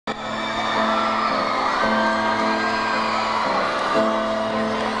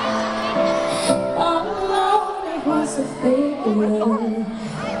The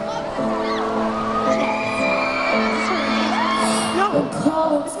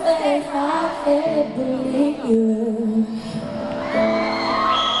cold say I can't believe you.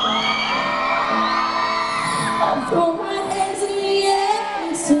 I throw my hands in the air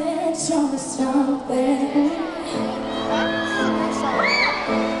and said, show me something.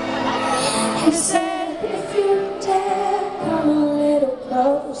 He said, if you dare, come a little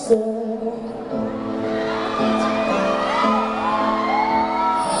closer.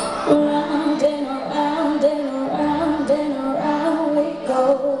 Round and around and around and around we go.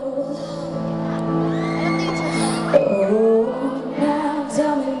 Oh, now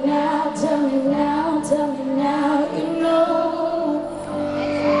tell me now, tell me now, tell me now, you know.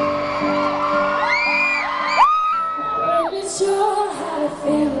 Not really sure how to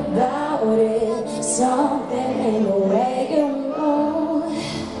feel about it. Something in the way you move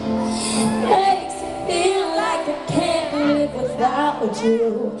makes me feel like I can't live without you.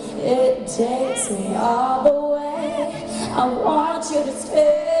 It takes me all the way. I want you to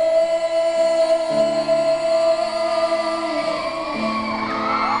stay.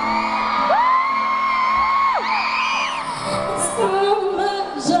 So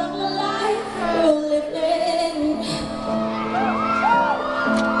much of life you're living.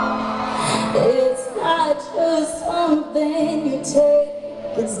 It's not just something you take,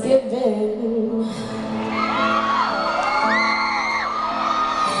 it's given.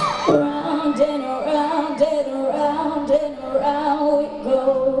 Round and around and around and around we go.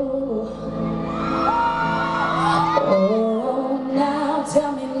 Oh, now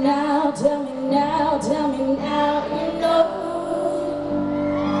tell me now, tell me now, tell me now, you know.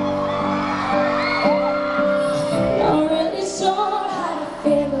 Not really sure how to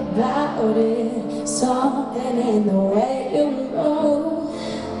feel about it. Something in the way you move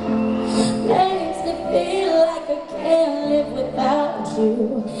makes me feel like I can't live without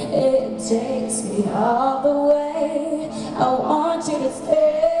you. It takes me all the way. I want you to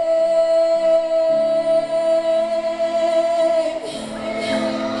stay.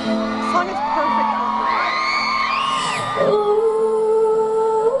 This song is perfect for me. Ooh,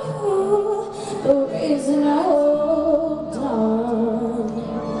 the reason I hold on.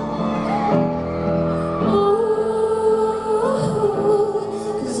 Ooh,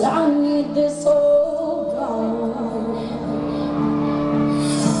 'cause I need this whole gone.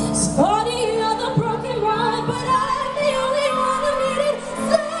 Party of the broken run, but I'm the only one who needed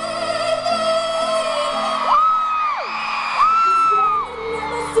saving. You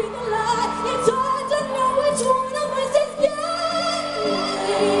never see the light. It's hard to know which one of us is getting.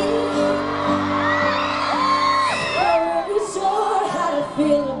 I'm really sure how to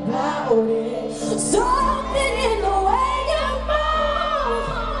feel about it. Something in the way you move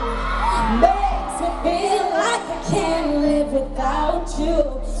makes me feel like I can't live without you.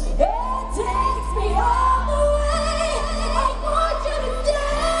 It takes me all the way. I want you to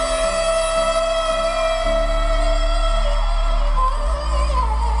stay.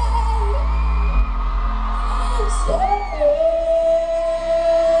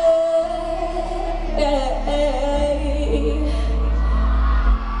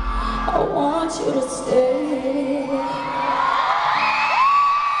 I want you to stay.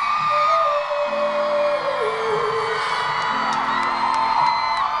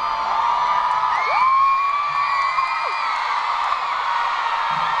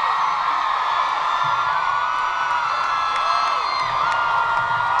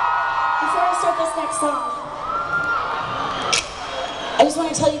 Before I start this next song, I just want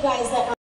to tell you guys that